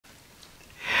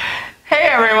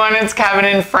everyone, it's Kevin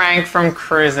and Frank from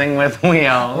Cruising with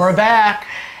Wheels. We're back.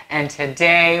 And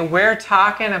today we're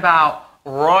talking about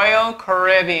Royal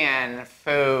Caribbean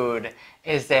food.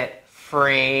 Is it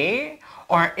free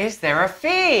or is there a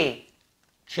fee?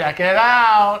 Check it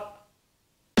out.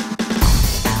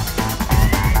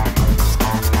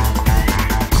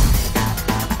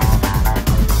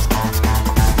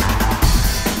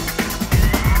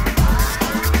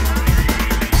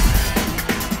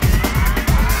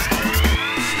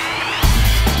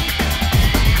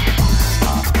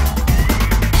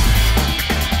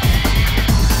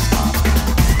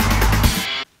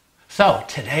 So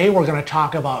today we're going to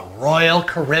talk about Royal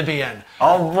Caribbean.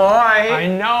 Oh boy! I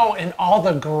know, and all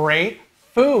the great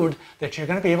food that you're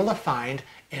going to be able to find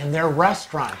in their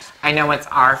restaurants. I know it's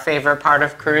our favorite part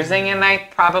of cruising, and I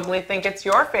probably think it's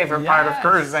your favorite part of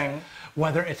cruising.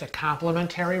 Whether it's a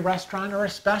complimentary restaurant or a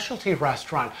specialty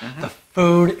restaurant, the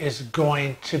food is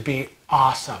going to be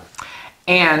awesome.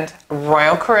 And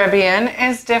Royal Caribbean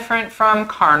is different from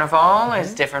Carnival,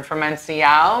 is different from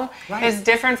NCL, is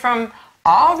different from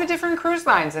all the different cruise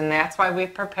lines, and that's why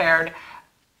we've prepared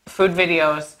food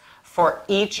videos for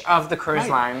each of the cruise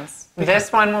lines.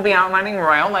 This one will be outlining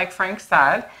Royal, like Frank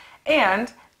said,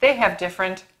 and they have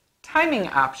different timing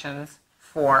options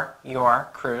for your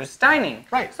cruise dining.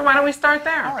 Right. So why don't we start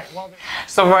there? All right. Well,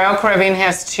 so Royal Caribbean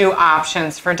has two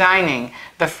options for dining.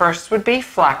 The first would be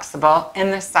flexible,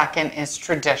 and the second is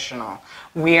traditional.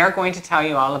 We are going to tell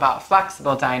you all about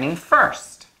flexible dining first.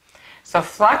 So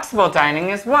flexible dining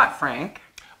is what, Frank?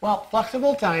 Well,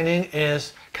 flexible dining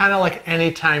is kind of like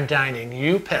anytime dining.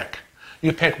 You pick.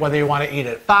 You pick whether you want to eat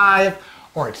at 5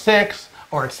 or at 6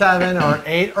 or at 7 or at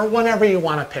 8 or whenever you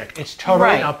want to pick. It's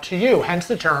totally up to you, hence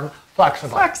the term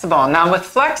flexible. Flexible. Now with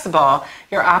flexible,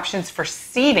 your options for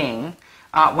seating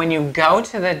when you go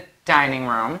to the dining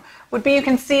room would be you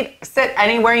can sit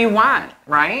anywhere you want,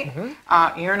 right?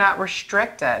 You're not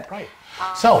restricted. Right.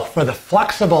 So for the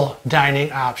flexible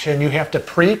dining option, you have to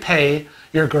prepay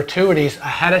your gratuities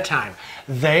ahead of time.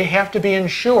 They have to be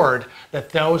ensured that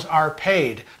those are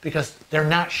paid because they're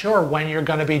not sure when you're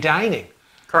going to be dining.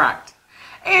 Correct.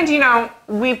 And you know,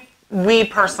 we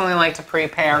personally like to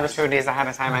prepay our gratuities ahead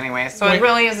of time anyway, so it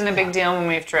really isn't a big deal when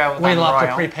we've traveled. We love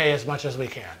to prepay as much as we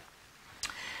can.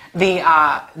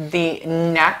 The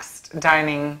next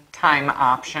dining time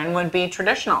option would be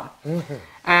traditional.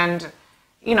 And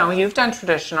you know, you've done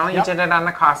traditional. You did it on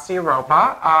the Costa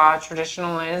Europa.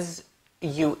 Traditional is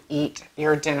you eat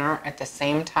your dinner at the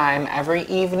same time every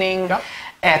evening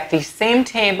at the same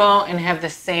table and have the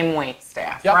same wait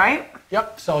staff, right?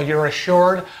 Yep. So you're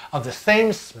assured of the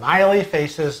same smiley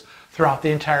faces throughout the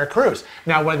entire cruise.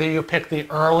 Now, whether you pick the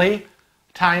early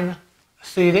time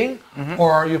seating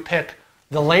or you pick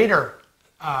the later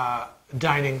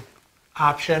dining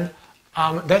option,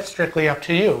 that's strictly up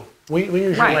to you. We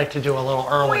usually like to do a little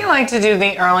early. We like to do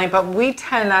the early, but we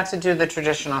tend not to do the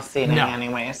traditional seating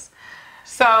anyways.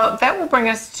 So that will bring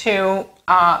us to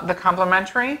the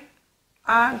complimentary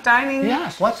dining.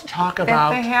 Yes, let's talk about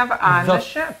that they have on the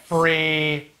ship.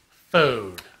 Free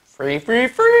food. Free, free,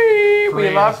 free.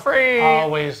 We love free.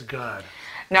 Always good.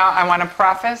 Now, I want to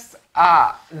preface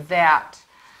that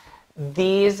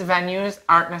these venues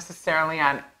aren't necessarily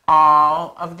on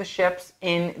all of the ships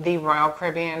in the Royal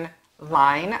Caribbean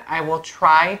line. I will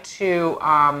try to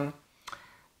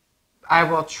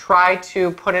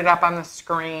put it up on the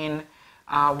screen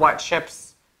what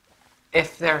ships,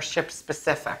 if they're ship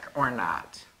specific or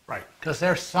not. Right, because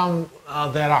there's some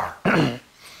that are.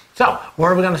 So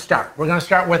where are we going to start? We're going to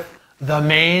start with the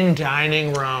main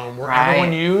dining room where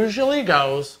everyone usually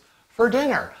goes for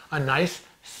dinner, a nice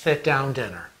sit-down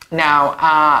dinner.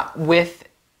 Now with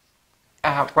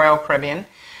Royal Caribbean,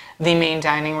 the main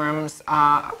dining rooms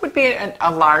would be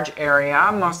a large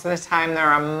area. Most of the time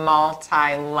they're a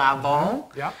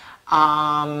multi-level.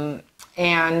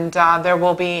 And there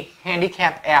will be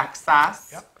handicap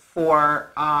access for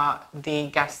the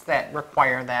guests that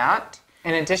require that.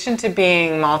 In addition to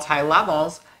being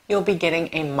multi-levels, you'll be getting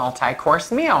a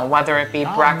multi-course meal, whether it be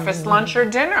breakfast, lunch, or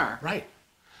dinner. Right.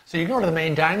 So you go to the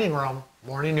main dining room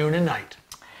morning, noon, and night.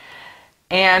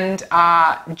 And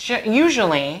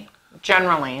generally,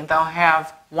 they'll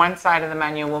have one side of the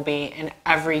menu will be an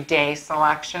everyday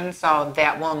selection, so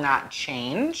that will not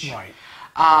change. Right.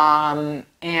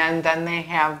 And then they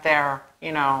have their,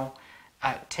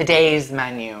 today's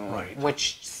menu,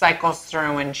 which cycles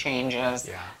through and changes.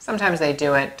 Sometimes they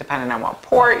do it depending on what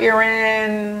port you're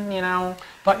in,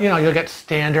 But, you'll get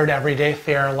standard everyday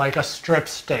fare like a strip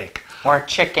steak. Or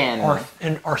chicken.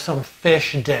 Or some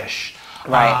fish dish.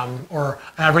 Or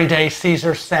everyday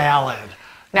Caesar salad.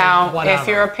 Now, if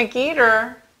you're a picky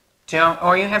eater,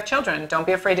 Or you have children, don't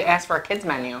be afraid to ask for a kids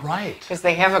menu. Right. Because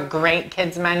they have a great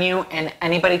kids menu and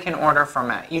anybody can order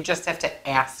from it. You just have to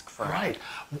ask for it. Right.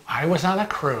 I was on a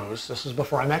cruise, this was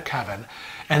before I met Kevin,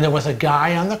 and there was a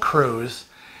guy on the cruise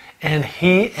and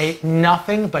he ate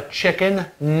nothing but chicken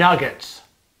nuggets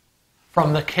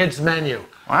from the kids menu.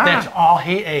 Wow. That's all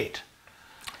he ate.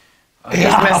 He's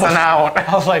missing out.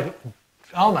 I was like,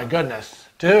 oh my goodness,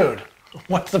 dude,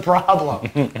 what's the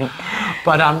problem?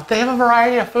 But they have a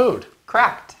variety of food.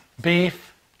 Correct.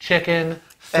 Beef, chicken,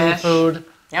 Fish. seafood,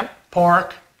 Yep.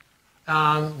 pork.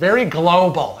 Very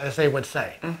global, as they would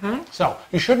say. So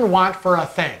you shouldn't want for a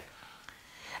thing.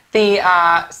 The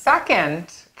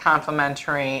second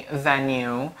complimentary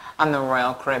venue on the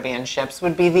Royal Caribbean ships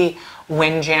would be the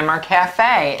Windjammer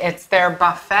Cafe. It's their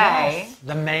buffet. Yes,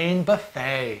 the main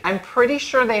buffet. I'm pretty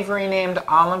sure they've renamed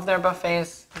all of their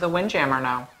buffets the Windjammer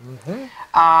now.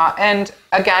 And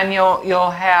again, you'll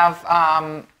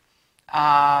have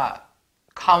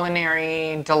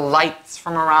culinary delights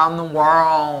from around the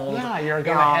world. Yeah, you're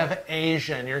going to have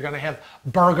Asian. You're going to have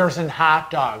burgers and hot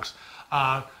dogs.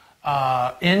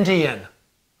 Indian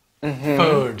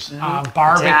foods,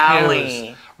 barbecues.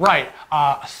 Deli. Right.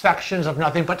 Sections of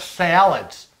nothing but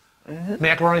salads.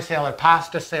 Macaroni salad,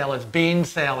 pasta salads, bean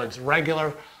salads,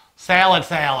 regular salads.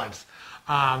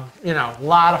 You know, a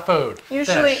lot of food.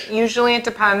 Usually it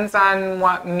depends on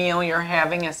what meal you're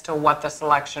having as to what the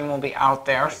selection will be out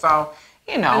there. Right. So,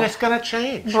 you know. And it's going to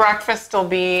change. Breakfast will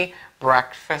be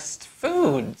breakfast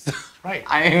foods. Right.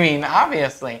 I mean,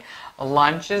 obviously.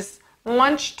 Lunch is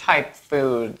lunch type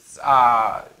foods,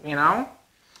 you know.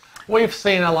 We've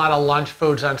seen a lot of lunch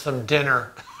foods on some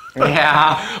dinner.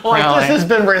 Yeah. Like, really. this has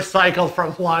been recycled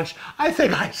from lunch. I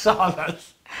think I saw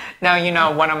this. Now, you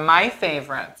know, one of my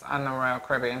favorites on the Royal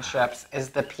Caribbean ships is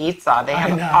the pizza. They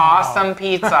have awesome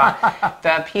pizza.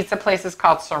 The pizza place is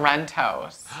called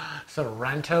Sorrento's.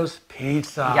 Sorrento's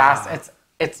Pizza. Yes,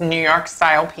 it's New York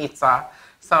style pizza.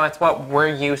 So it's what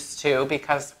we're used to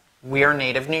because we're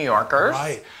native New Yorkers.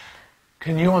 Right.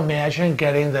 Can you imagine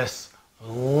getting this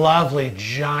lovely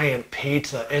giant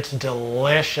pizza? It's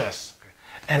delicious.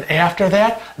 And after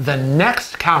that, the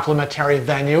next complimentary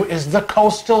venue is the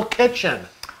Coastal Kitchen.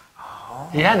 Oh.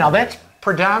 Yeah, now that's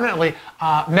predominantly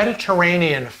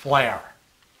Mediterranean flair.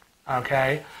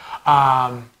 Okay?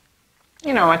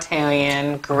 You know,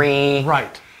 Italian, Greek.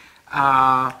 Right.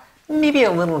 Maybe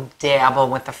a little dabble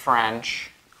with the French.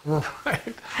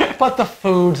 Right. But the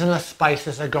foods and the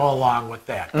spices that go along with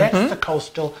that. That's the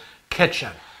Coastal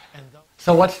Kitchen. And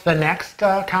so what's the next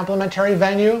complimentary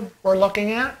venue we're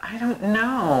looking at? I don't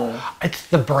know. It's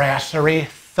the Brasserie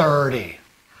 30.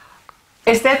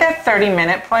 Is that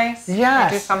 30-minute place?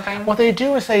 Yes. They do something? What they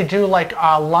do is they do like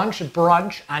lunch,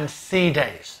 brunch on sea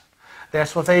days.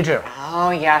 That's what they do.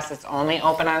 Oh, yes. It's only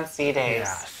open on sea days.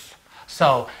 Yes.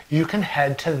 So you can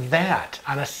head to that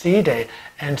on a sea day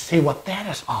and see what that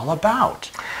is all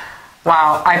about.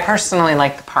 Wow, I personally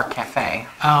like the Park Cafe.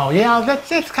 Oh, yeah,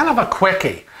 it's kind of a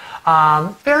quickie.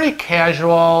 Very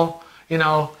casual, you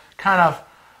know, kind of,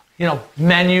 you know,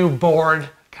 menu board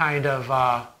kind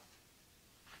of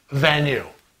venue.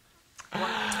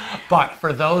 But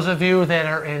for those of you that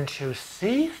are into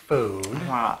seafood...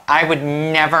 Well, I would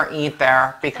never eat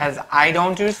there because I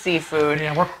don't do seafood.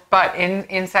 Yeah, but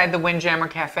inside the Windjammer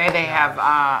Cafe, they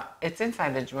have... it's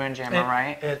inside the Windjammer,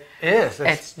 right? It is.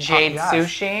 It's Jade yes.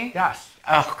 Sushi? Yes.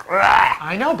 Ugh.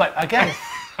 I know, but again,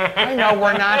 I know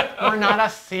we're not a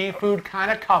seafood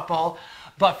kind of couple,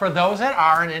 but for those that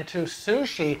aren't into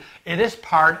sushi, it is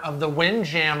part of the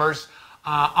Windjammer's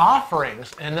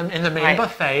offerings in the main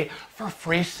buffet for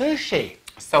free sushi.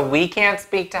 So we can't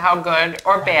speak to how good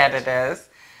or bad it is.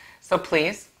 So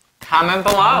please comment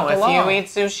below. If you eat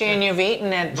sushi and you've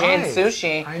eaten at Jade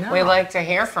Sushi, we'd like to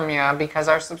hear from you because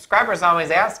our subscribers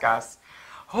always ask us,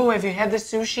 oh, have you had the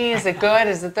sushi? Is it good?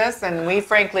 Is it this? And we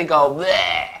frankly go,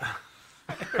 bleh.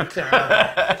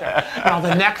 Now,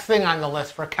 the next thing on the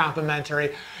list for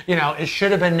complimentary, you know, it should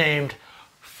have been named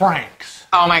Frank's.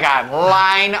 Oh my God,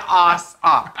 line us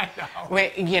up. I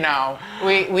know.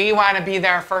 We want to be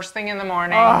there first thing in the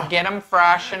morning, get them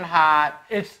fresh and hot.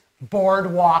 It's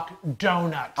Boardwalk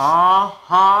Donuts.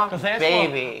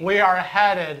 Baby. We are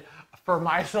headed for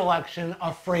my selection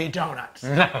of free donuts.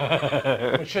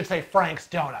 It should say Frank's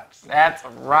Donuts. That's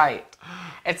right.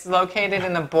 It's located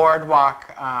in the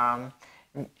Boardwalk,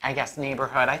 I guess,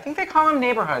 neighborhood. I think they call them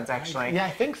neighborhoods, actually. Yeah,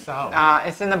 I think so.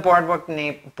 It's in the Boardwalk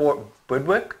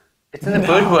Boardwalk? It's in the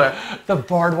Boardwalk. The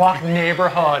Boardwalk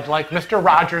neighborhood, like Mr.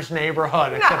 Rogers'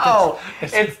 neighborhood. No,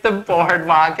 it's the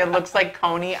Boardwalk. It looks like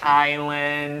Coney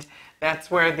Island.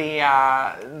 That's where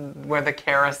the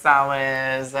carousel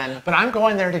is, and But I'm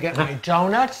going there to get my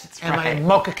donuts and my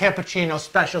mocha cappuccino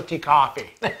specialty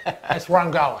coffee. That's where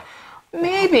I'm going.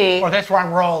 maybe. Or that's where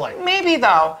I'm rolling. Maybe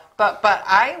though, but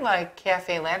I like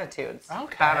Cafe Latitudes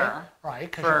better. Right,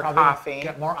 because for you probably coffee.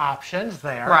 get more options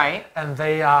there. Right. And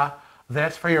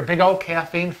that's for your big old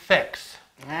caffeine fix.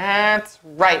 That's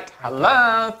right.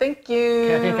 Hello, thank you.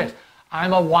 Caffeine fix.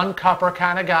 I'm a one-cupper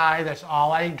kind of guy. That's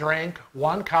all I drink.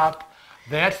 1 cup.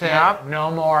 That's it. Yep.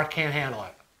 No more. Can't handle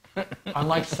it.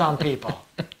 Unlike some people.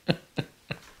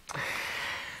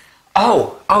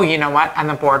 Oh, you know what? On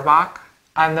the boardwalk,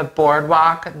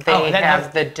 they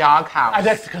have the dog house.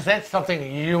 That's because that's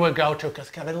something you would go to because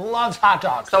Kevin loves hot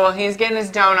dogs. So while he's getting his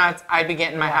donuts, I'd be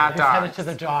getting my hot dogs. He's headed to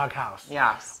the dog house.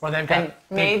 Yes. Where they've got and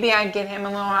maybe I'd get him a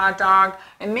little hot dog,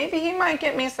 and maybe he might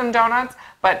get me some donuts,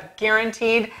 but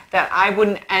guaranteed that I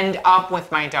wouldn't end up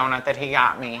with my donut that he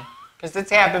got me. Because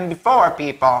it's happened before,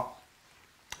 people.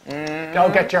 Go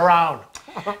get your own.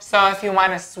 So if you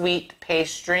want a sweet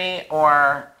pastry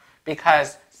or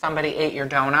because somebody ate your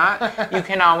donut, you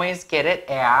can always get it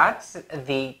at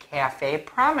the Cafe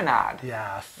Promenade.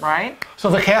 Yes. Right? So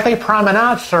the Cafe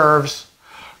Promenade serves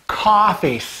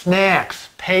coffee, snacks,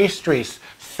 pastries,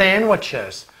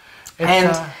 sandwiches.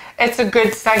 It's a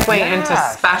good segue into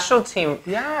specialty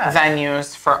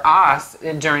venues for us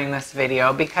during this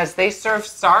video because they serve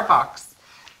Starbucks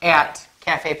at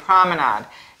Cafe Promenade.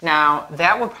 Now,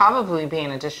 that would probably be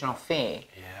an additional fee.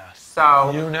 Yes.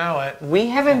 So you know it. We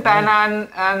haven't been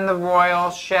on the Royal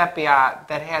ship yet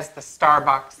that has the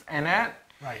Starbucks in it.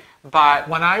 Right. But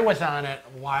when I was on it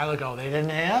a while ago, they didn't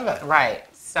have it. Right.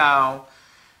 So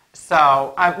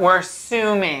we're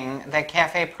assuming that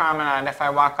Cafe Promenade, if I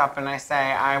walk up and I say,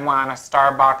 I want a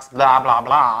Starbucks, blah, blah,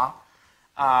 blah,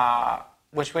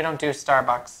 which we don't do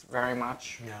Starbucks very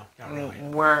much. No, not really.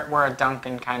 We're a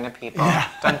Dunkin' kind of people. Yeah.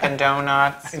 Dunkin'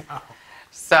 Donuts. I know.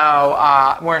 So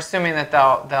we're assuming that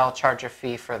they'll charge a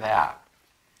fee for that.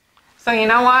 So you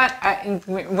know what?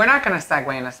 We're not going to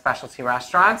segue into specialty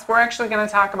restaurants. We're actually going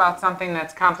to talk about something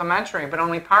that's complimentary, but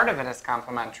only part of it is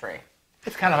complimentary.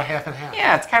 It's kind of a half and half.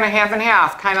 Yeah, it's kind of half and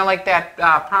half, kind of like that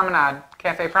promenade,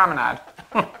 Cafe Promenade.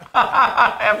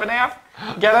 Half and half?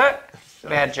 Get it?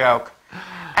 Bad joke.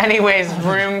 Anyways,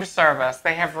 room service.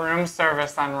 They have room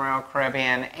service on Royal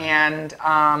Caribbean, and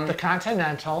the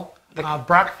continental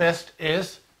breakfast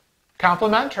is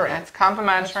complimentary. It's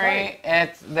complimentary.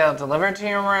 Right. They'll deliver it to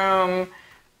your room.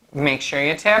 Make sure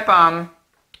you tip them.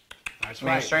 That's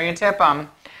right. Make sure you tip them.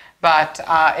 But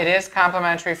it is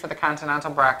complimentary for the continental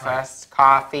breakfast. Right.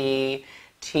 Coffee,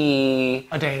 tea,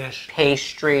 a Danish,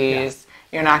 pastries.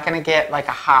 Yeah. You're not going to get like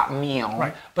a hot meal.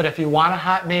 Right. But if you want a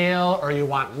hot meal or you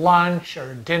want lunch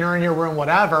or dinner in your room,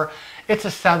 whatever, it's a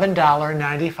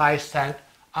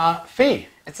 $7.95 fee.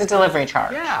 It's a delivery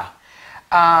charge. Yeah.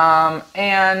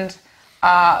 And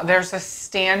there's a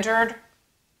standard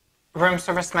room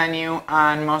service menu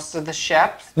on most of the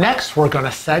ships. Next, we're going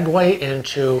to segue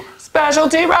into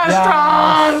specialty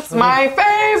restaurants, yes, my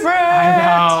favorite.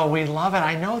 I know, we love it.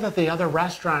 I know that the other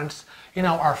restaurants,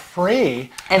 are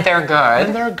free. And they're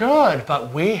good.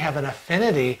 But we have an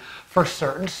affinity for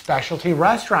certain specialty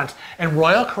restaurants. And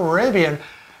Royal Caribbean,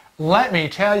 let me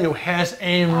tell you, has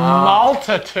a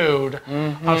multitude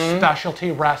of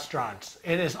specialty restaurants.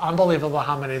 It is unbelievable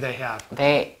how many they have.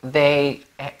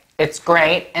 It's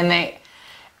great, and they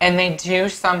do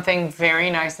something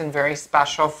very nice and very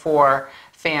special for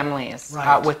families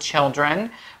with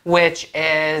children, which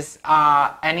is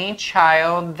any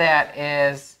child that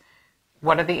is,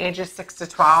 what are the ages, 6 to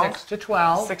 12? 6 to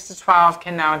 12. 6 to 12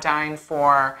 can now dine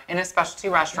in a specialty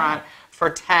restaurant for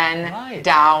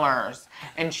 $10.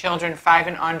 And children 5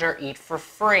 and under eat for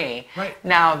free. Right.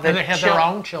 Now, and they have their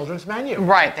own children's menu.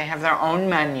 Right, they have their own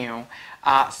menu.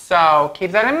 So keep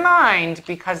that in mind,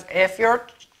 because if your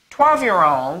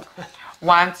 12-year-old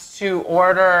wants to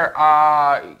order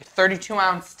a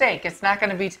 32-ounce steak, it's not going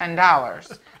to be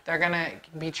 $10. They're going to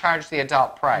be charged the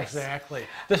adult price. Exactly.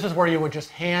 This is where you would just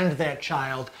hand that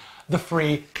child the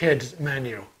free kids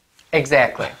menu.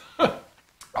 Exactly.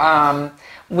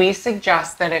 We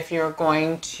suggest that if you're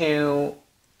going to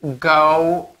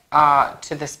go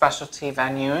to the specialty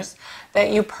venues,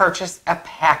 that you purchase a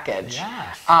package.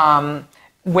 Yes.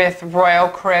 With Royal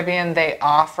Caribbean, they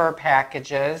offer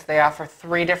packages. They offer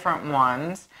 3 different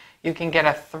ones. You can get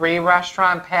a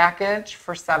 3-restaurant package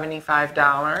for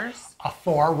 $75. A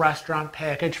 4-restaurant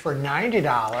package for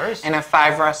 $90. And a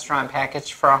 5-restaurant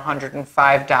package for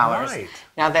 $105. Right.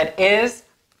 Now that is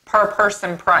per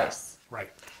person price. Right.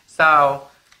 So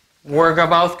we're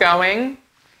both going.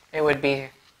 It would be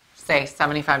say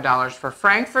 $75 for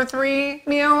Frank for 3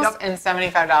 meals Yep. and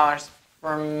 $75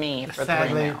 for me for 3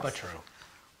 Sadly, meals. but true.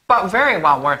 But very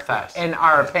well worth it, Yes. in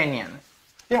our opinion.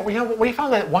 Yeah, we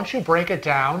found that once you break it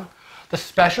down, the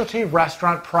specialty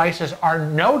restaurant prices are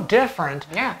no different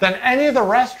than any of the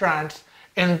restaurants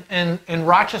in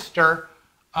Rochester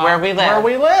Where we live. Where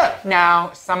we live.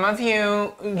 Now, some of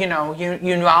you,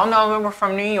 you all know that we're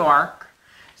from New York.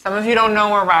 Some of you don't know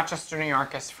where Rochester, New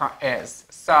York is.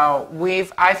 So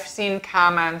I've seen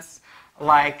comments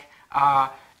like, a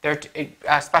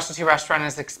specialty restaurant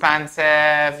is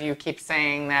expensive. You keep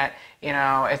saying that,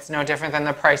 it's no different than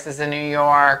the prices in New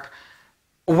York.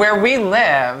 Where we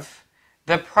live,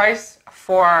 the price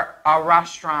for a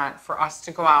restaurant for us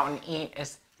to go out and eat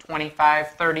is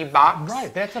 $25-30.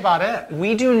 Right, that's about it.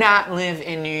 We do not live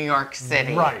in New York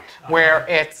City, right, where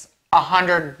it's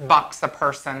 $100 a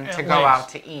person to go out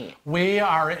to eat. We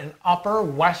are in upper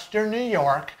western New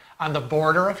York on the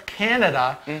border of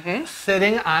Canada,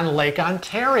 sitting on Lake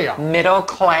Ontario. Middle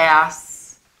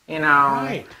class,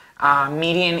 Right.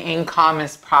 Median income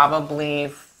is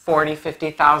probably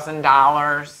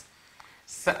 $40,000-50,000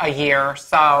 a year.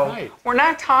 So we're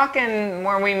not talking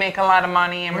where we make a lot of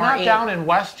money and we're not down in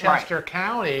Westchester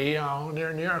County,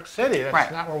 near New York City.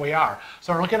 That's not where we are.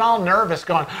 So we're looking all nervous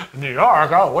going, New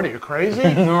York, oh, what are you, crazy?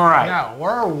 Right. No,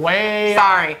 we're way...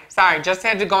 Sorry, just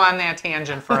had to go on that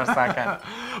tangent for a second.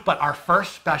 But our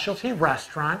first specialty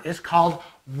restaurant is called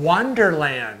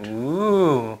Wonderland.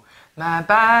 Ooh, my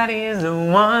body's a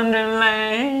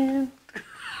wonderland.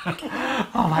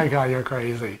 Oh my God, you're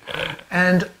crazy.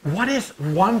 And what is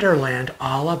Wonderland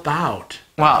all about?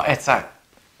 Well, it's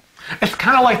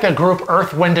kind of like the group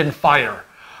Earth, Wind, and Fire.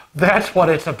 That's what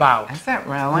it's about. Is it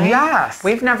really? Yes.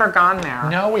 We've never gone there.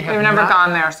 No, we've never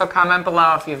gone there. So comment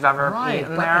below if you've ever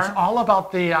eaten there. It's all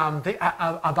about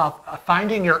about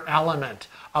finding your element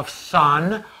of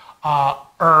sun,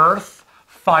 earth,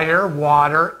 fire,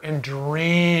 water, and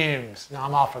dreams. Now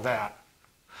I'm all for that.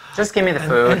 Just give me the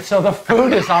food. And so the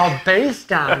food is all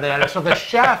based on that. So the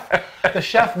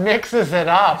chef mixes it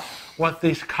up with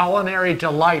these culinary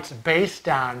delights based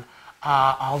on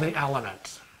all the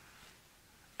elements.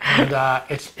 And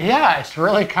it's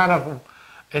really kind of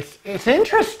it's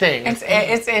interesting.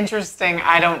 It's interesting.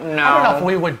 I don't know. I don't know if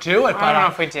we would do it, but I don't know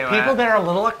if we do people it. that are a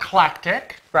little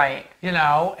eclectic, right? And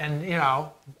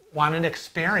want an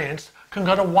experience can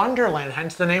go to Wonderland.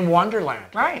 Hence the name Wonderland.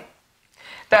 Right.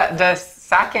 The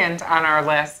second on our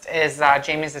list is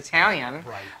Jamie's Italian,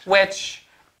 which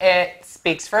it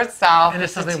speaks for itself. And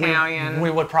it's something Italian.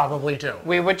 We would probably do.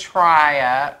 We would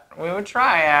try it.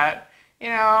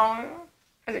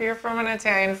 You're from an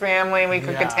Italian family. We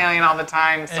cook Italian all the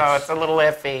time, so it's a little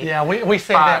iffy. Yeah, we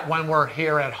say that when we're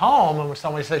here at home, and when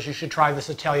somebody says you should try this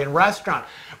Italian restaurant.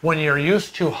 When you're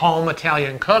used to home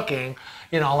Italian cooking,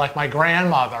 like my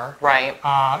grandmother. Right.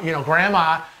 Your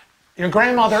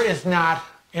grandmother is not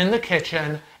in the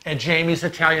kitchen at Jamie's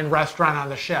Italian restaurant on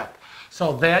the ship.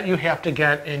 So that you have to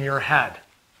get in your head.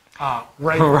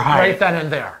 Right then and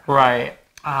there. Right.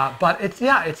 But it's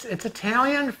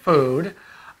Italian food.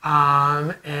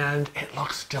 And it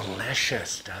looks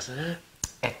delicious, doesn't it?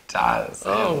 It does.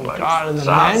 Oh, God, and the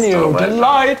menu,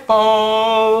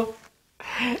 delightful.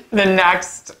 The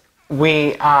next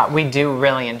we do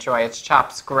really enjoy. It's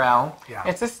Chops Grill. Yeah.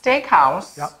 It's a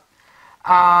steakhouse. Yep.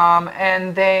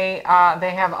 And they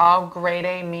have all grade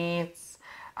A meats.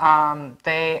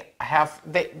 They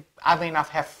oddly enough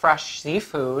have fresh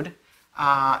seafood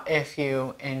if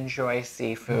you enjoy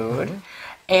seafood,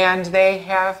 and they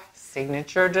have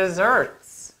signature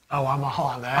desserts. Oh, I'm all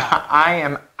on that. I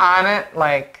am on it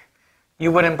like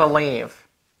you wouldn't believe.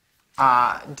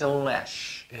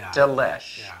 Delish. Yeah.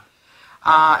 Delish.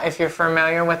 Yeah. If you're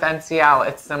familiar with NCL,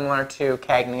 it's similar to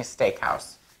Cagney's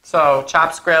Steakhouse. So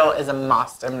Chops Grill is a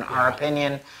must, in our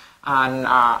opinion, on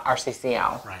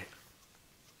RCCL. Right.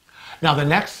 Now, the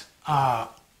next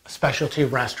specialty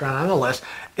restaurant on the list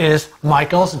is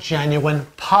Michael's Genuine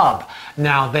Pub.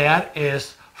 Now, that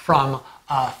is from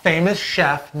famous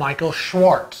chef Michael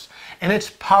Schwartz, and it's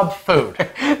pub food.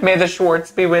 May the Schwartz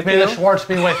be with you. May the Schwartz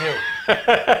be with you.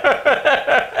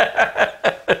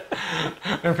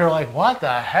 And if you're like, what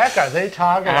the heck are they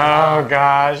talking about? Oh,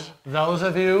 gosh. Those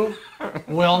of you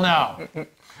will know.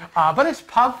 But it's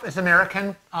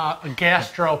American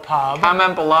gastro pub.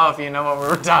 Comment below if you know what we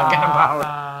were talking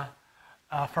about.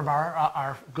 From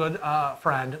our good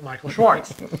friend, Michael Schwartz.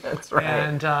 That's right.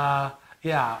 And,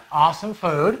 awesome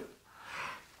food.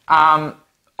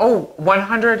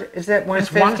 100, is it 150?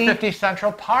 It's 150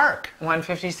 Central Park.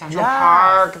 150 Central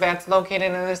Park. That's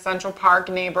located in the Central Park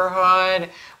neighborhood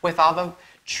with all the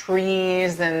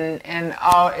trees and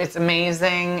oh, it's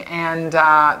amazing. And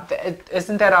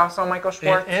isn't that also Michael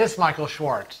Schwartz? It is Michael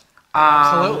Schwartz.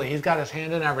 Absolutely. He's got his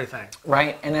hand in everything.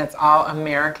 Right, and it's all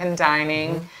American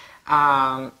dining,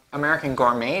 American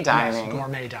gourmet dining. Yes,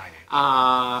 gourmet dining.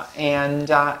 And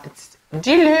it's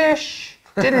delish,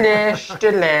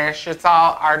 delish. It's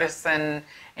all artisan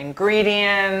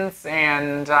ingredients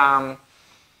and I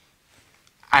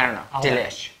don't know,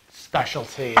 delish.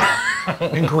 Specialty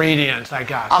ingredients, I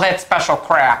guess. All that special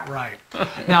crap. Right.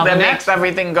 Now that makes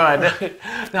everything good.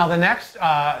 Now the next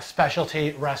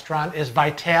specialty restaurant is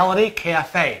Vitality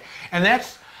Cafe, and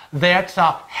that's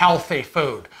healthy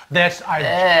food. That's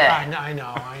I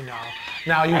know.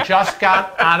 Now you just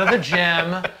got out of the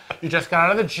gym.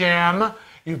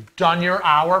 You've done your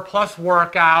hour-plus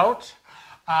workout,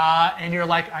 and you're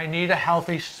like, I need a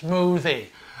healthy smoothie.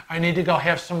 I need to go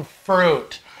have some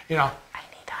fruit. You know.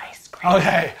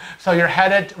 Okay, so you're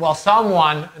headed, well,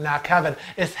 someone, not Kevin,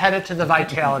 is headed to the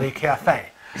Vitality Cafe.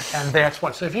 And that's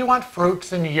what, so if you want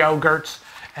fruits and yogurts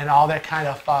and all that kind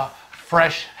of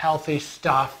fresh, healthy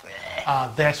stuff,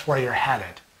 that's where you're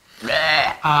headed.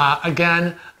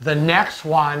 Again, the next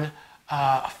one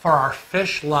for our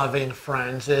fish-loving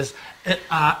friends is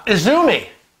Izumi.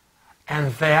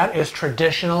 And that is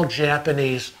traditional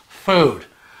Japanese food.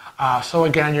 So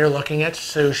again, you're looking at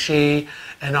sushi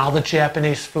and all the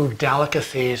Japanese food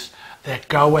delicacies that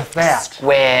go with that.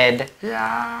 Squid.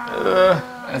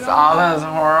 Yeah. It's all those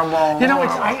horrible. You know,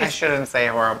 I shouldn't say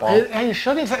horrible. And you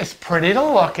shouldn't say, it's pretty to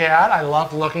look at. I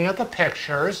love looking at the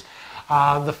pictures.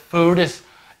 The food is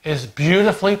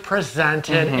beautifully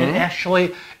presented. It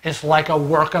actually is like a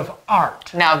work of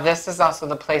art. Now, this is also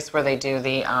the place where they do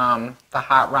the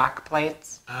hot rock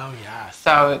plates. Oh, yes.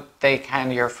 So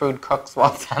your food cooks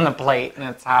while it's on the plate and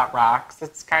it's hot rocks.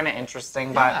 It's kind of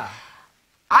interesting, but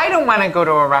I don't want to go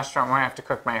to a restaurant where I have to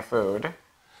cook my food.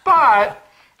 But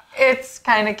it's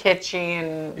kind of kitschy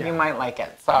and you might like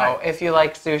it. So if you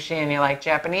like sushi and you like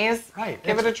Japanese,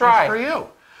 give it a try. It's for you.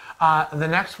 The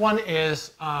next one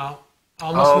is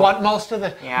what most of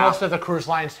the cruise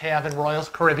lines have in Royal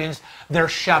Caribbean's their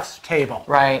chef's table.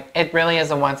 Right. It really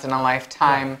is a once in a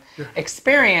lifetime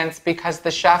experience because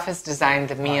the chef has designed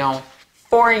the meal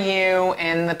for you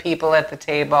and the people at the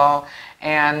table.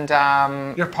 And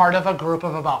you're part of a group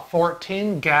of about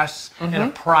 14 guests in a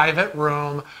private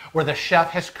room where the chef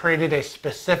has created a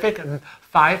specific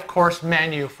 5-course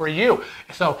menu for you.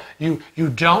 So you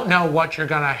don't know what you're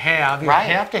going to have. You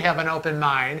have to have an open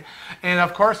mind. And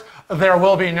of course, there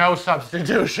will be no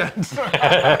substitutions. Okay?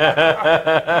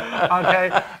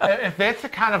 If that's the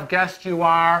kind of guest you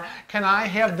are, can I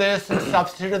have this and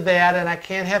substitute that, and I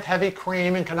can't have heavy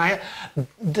cream, and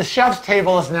the chef's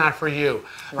table is not for you.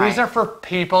 These are for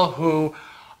people who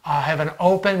have an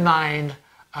open mind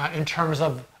in terms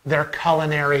of their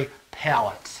culinary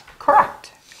palates.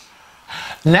 Correct.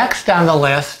 Next on the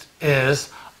list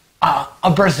is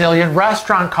a Brazilian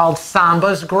restaurant called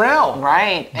Samba's Grill.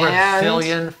 Right.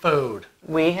 Brazilian food.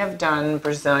 We have done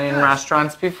Brazilian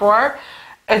restaurants before.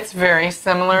 It's very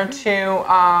similar to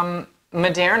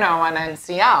Maderno on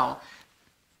NCL.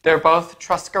 They're both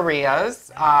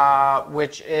Truscarias,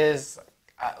 which is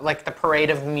like the parade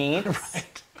of meats.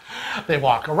 Right. They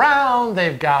walk around.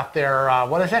 They've got their,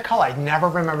 what is that called? I never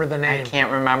remember the name. I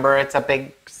can't remember. It's a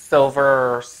big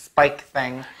silver spike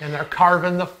thing. And they're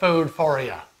carving the food for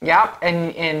you. Yep,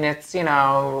 and it's,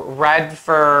 red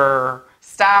for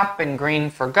stop and green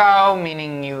for go,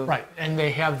 meaning you... Right, and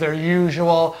they have their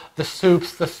usual, the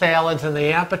soups, the salads, and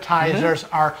the appetizers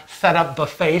are set up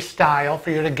buffet style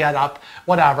for you to get up,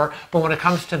 whatever. But when it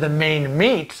comes to the main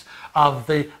meats of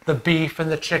the beef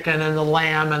and the chicken and the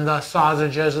lamb and the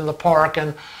sausages and the pork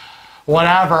and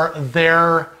whatever,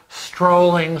 their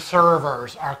strolling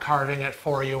servers are carving it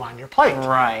for you on your plate.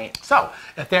 Right. So,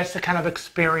 if that's the kind of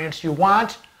experience you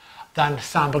want, then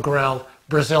Samba Grill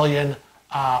Brazilian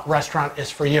restaurant is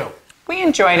for you. We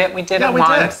enjoyed it. We did it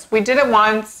once. We did it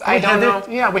once. I don't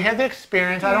know. We had the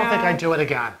experience. I don't think I'd do it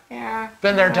again. Yeah.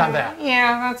 Been there, done that.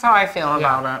 Yeah, that's how I feel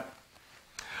about it.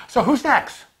 So who's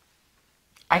next?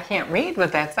 I can't read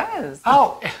what that says.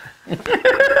 Oh.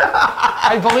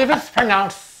 I believe it's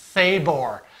pronounced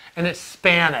Sabor, and it's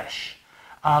Spanish.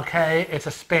 Okay? It's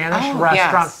a Spanish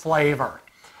restaurant flavor.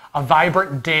 A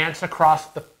vibrant dance across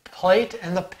the plate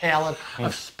and the palate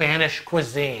of Spanish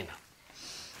cuisine.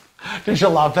 Did you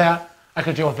love that? I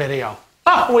could do a video.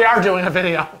 Oh, we are doing a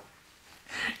video.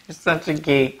 You're such a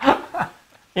geek.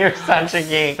 You're such a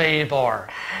geek. Sabor.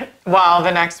 Well,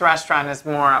 the next restaurant is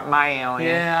more up my alley.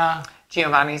 Yeah.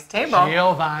 Giovanni's Table.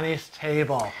 Giovanni's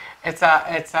Table. It's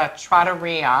a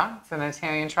trattoria. It's an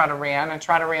Italian trattoria, and a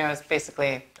trattoria is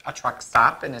basically a truck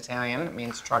stop in Italian. It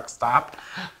means truck stop.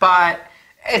 But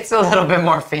it's a little bit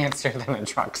more fancier than a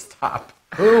truck stop.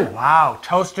 Ooh, wow.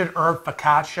 Toasted herb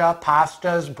focaccia,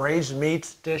 pastas, braised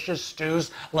meats, dishes,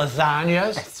 stews,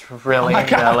 lasagnas. It's really,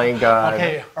 really good.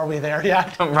 Okay, are we there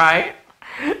yet? Right?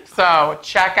 So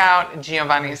check out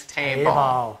Giovanni's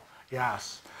Table.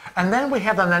 Yes. And then we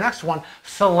have on the next one,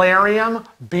 Solarium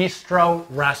Bistro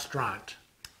Restaurant.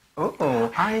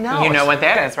 Ooh. I know. You know what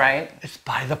that is, right? It's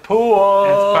by the pool.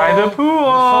 It's by the pool.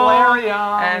 The solarium.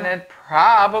 And it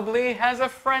probably has a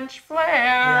French flair.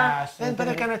 Yes. But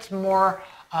again, it's more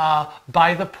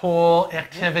by the pool,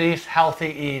 activities, healthy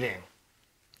eating.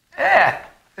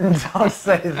 Don't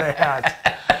say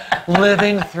that.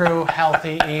 Living through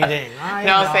healthy eating. I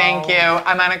know. Thank you.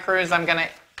 I'm on a cruise. I'm going to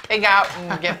pig out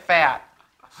and get fat.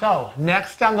 So,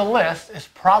 next on the list is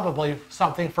probably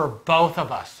something for both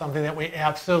of us, something that we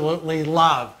absolutely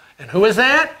love. And who is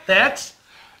that? That's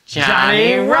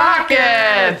Johnny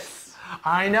Rockets!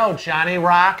 I know, Johnny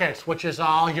Rockets, which is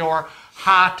all your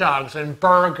hot dogs and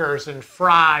burgers and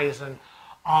fries and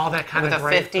all that kind of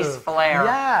great food. With the 50s flair.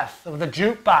 Yes, with the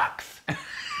jukebox.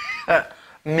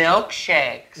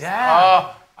 Milkshakes. Yeah.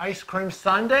 Oh. Ice cream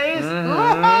sundaes.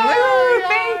 Oh,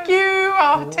 thank you.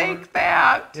 I'll take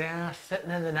that. Yeah, sitting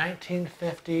in the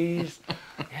 1950s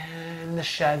in the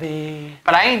Chevy.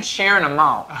 But I ain't sharing them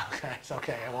all. Okay, it's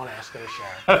okay. I won't ask you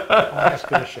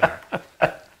to share.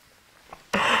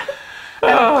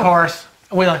 And of course,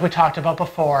 like we talked about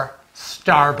before,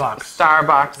 Starbucks.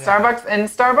 And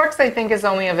Starbucks, I think, is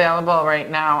only available right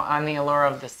now on the Allure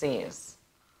of the Seas.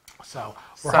 So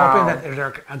we're hoping that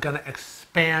they're going to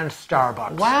expand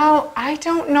Starbucks. Well, I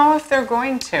don't know if they're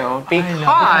going to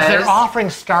because they're offering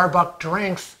Starbucks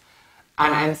drinks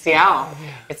on NCL.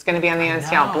 It's going to be on the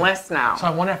NCL Bliss now. So I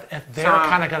wonder if they're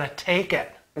kind of going to take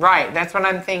it. Right, that's what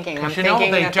I'm thinking. I'm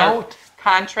thinking that their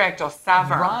contract will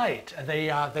sever. Right,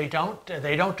 they don't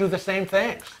do the same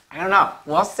things. I don't know.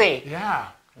 We'll see. Yeah.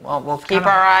 Well, we'll keep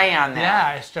our eye on that.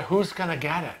 Yeah, as to who's going to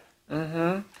get it.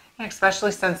 Mm-hmm.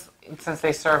 Especially since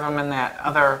they serve them in that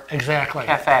other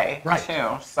cafe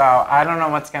too. So I don't know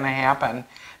what's going to happen.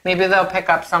 Maybe they'll pick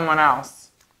up someone else.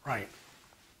 Right.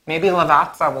 Maybe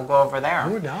Lavazza will go over there.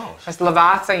 Who knows? Because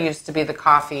Lavazza used to be the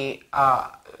coffee,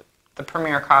 the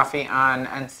premier coffee on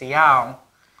NCL.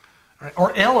 Right.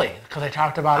 Or Illy, because I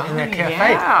talked about it in that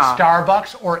cafe. Yeah.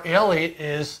 Starbucks or Illy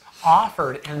is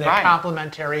offered in their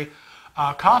complimentary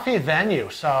coffee venue.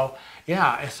 So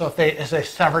yeah, so if they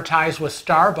sever ties with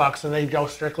Starbucks and they go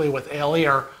strictly with Illy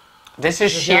or... This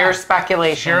is sheer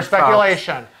speculation, sheer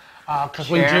speculation. Because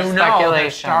we do know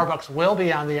that Starbucks will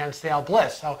be on the NCL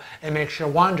Bliss, so it makes you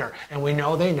wonder. And we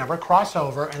know they never cross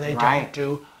over, and they don't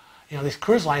do, these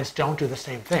cruise lines don't do the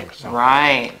same thing. So,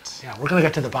 right. Yeah, we're going to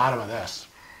get to the bottom of this.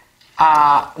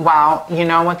 Well, you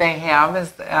know what they have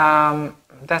is...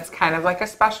 that's kind of like a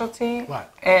specialty.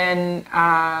 What?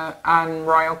 On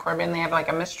Royal Caribbean, they have like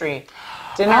a mystery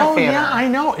dinner theater. Yeah, I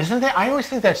know. Isn't that? I always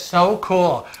think that's so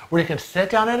cool, where you can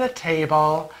sit down at a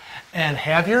table and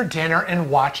have your dinner and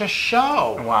watch a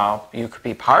show. Well, you could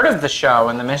be part of the show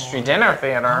in the mystery dinner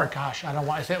theater. Oh gosh, I don't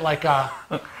want. Is it like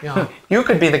You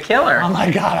could be the killer. Oh my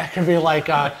God, I could be like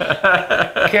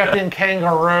Captain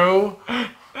Kangaroo.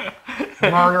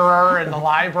 Murderer in the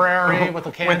library with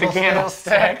the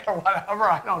candlestick or whatever,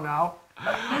 I don't know.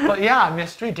 But yeah,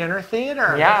 mystery dinner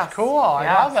theater. Yes. That's cool.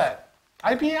 I love it.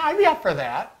 I'd be up for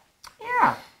that.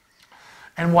 Yeah.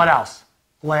 And what else?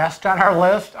 Last on our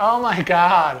list, oh my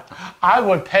God, I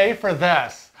would pay for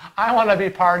this. I want to be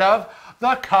part of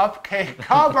the Cupcake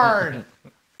Cupboard.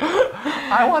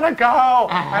 I want to go.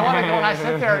 I want to go and I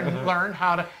sit there and learn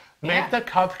how to make the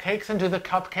cupcakes and do the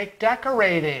cupcake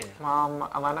decorating.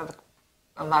 Well,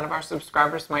 a lot of our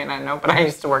subscribers might not know, but I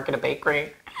used to work at a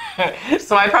bakery.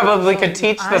 So I probably could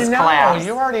teach this class.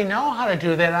 You already know how to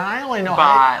do that, and I only know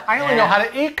how to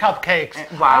eat cupcakes.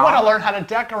 Wow. I want to learn how to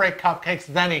decorate cupcakes,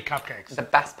 then eat cupcakes. The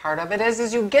best part of it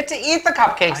is you get to eat the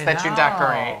cupcakes that you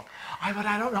decorate. But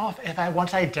I don't know if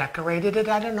once I decorated it,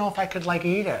 I don't know if I could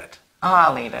eat it. Oh,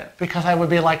 I'll eat it. Because it'd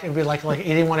be like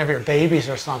eating one of your babies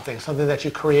or something that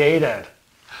you created.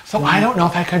 So I don't know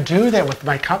if I could do that with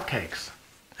my cupcakes.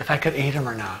 If I could eat them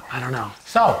or not, I don't know.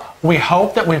 So we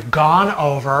hope that we've gone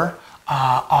over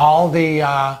all the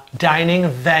dining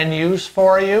venues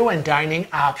for you and dining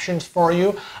options for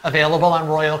you available on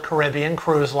Royal Caribbean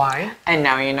Cruise Line. And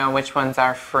now you know which ones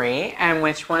are free and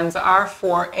which ones are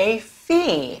for a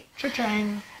fee.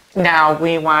 Cha-ching. Now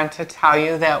we want to tell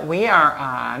you that we are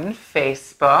on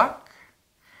Facebook,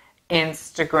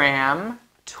 Instagram,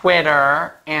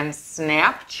 Twitter, and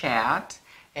Snapchat.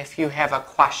 If you have a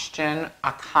question,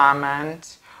 a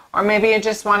comment, or maybe you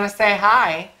just want to say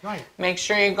hi. Right. Make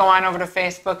sure you go on over to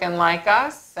Facebook and like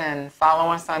us and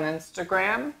follow us on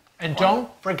Instagram. And don't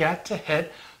forget to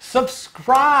hit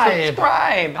subscribe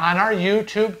on our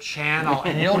YouTube channel,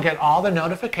 and you'll get all the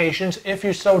notifications, if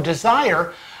you so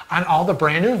desire, on all the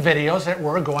brand new videos that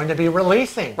we're going to be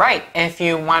releasing. Right. If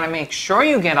you want to make sure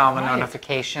you get all the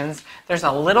notifications, there's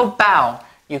a little bell.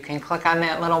 You can click on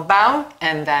that little bell,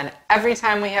 and then every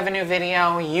time we have a new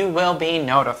video, you will be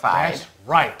notified. That's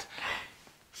right.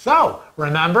 So,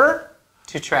 remember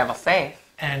to travel safe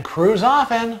and cruise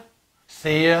often.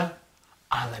 See you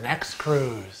on the next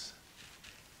cruise.